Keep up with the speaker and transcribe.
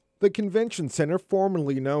The convention center,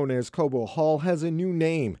 formerly known as Cobo Hall, has a new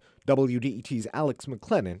name. WDET's Alex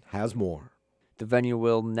McLennan has more. The venue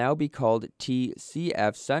will now be called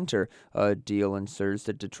TCF Center. A deal ensures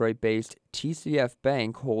that Detroit-based TCF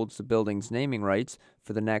Bank holds the building's naming rights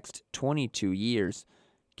for the next 22 years.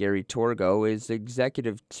 Gary Torgo is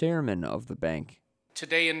executive chairman of the bank.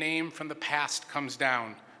 Today, a name from the past comes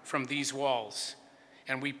down from these walls,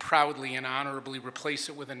 and we proudly and honorably replace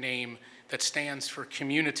it with a name that stands for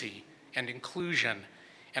community and inclusion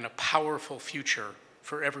and a powerful future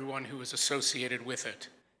for everyone who is associated with it.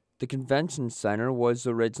 The convention center was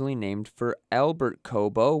originally named for Albert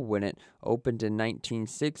Cobo when it opened in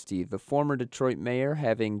 1960, the former Detroit mayor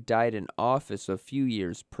having died in office a few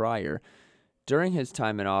years prior. During his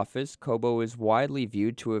time in office, Cobo is widely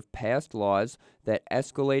viewed to have passed laws that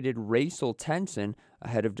escalated racial tension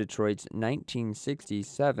ahead of Detroit's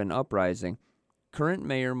 1967 uprising. Current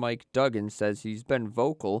Mayor Mike Duggan says he's been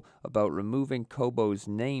vocal about removing Cobo's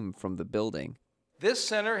name from the building. This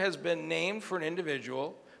center has been named for an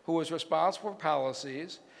individual who was responsible for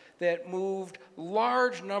policies that moved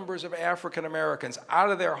large numbers of African Americans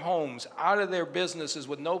out of their homes, out of their businesses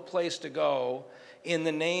with no place to go in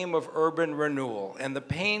the name of urban renewal. And the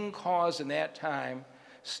pain caused in that time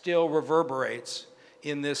still reverberates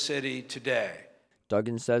in this city today.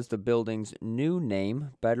 Duggan says the building's new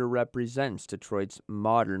name better represents Detroit's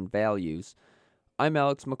modern values. I'm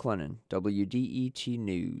Alex McLennan, WDET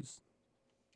News.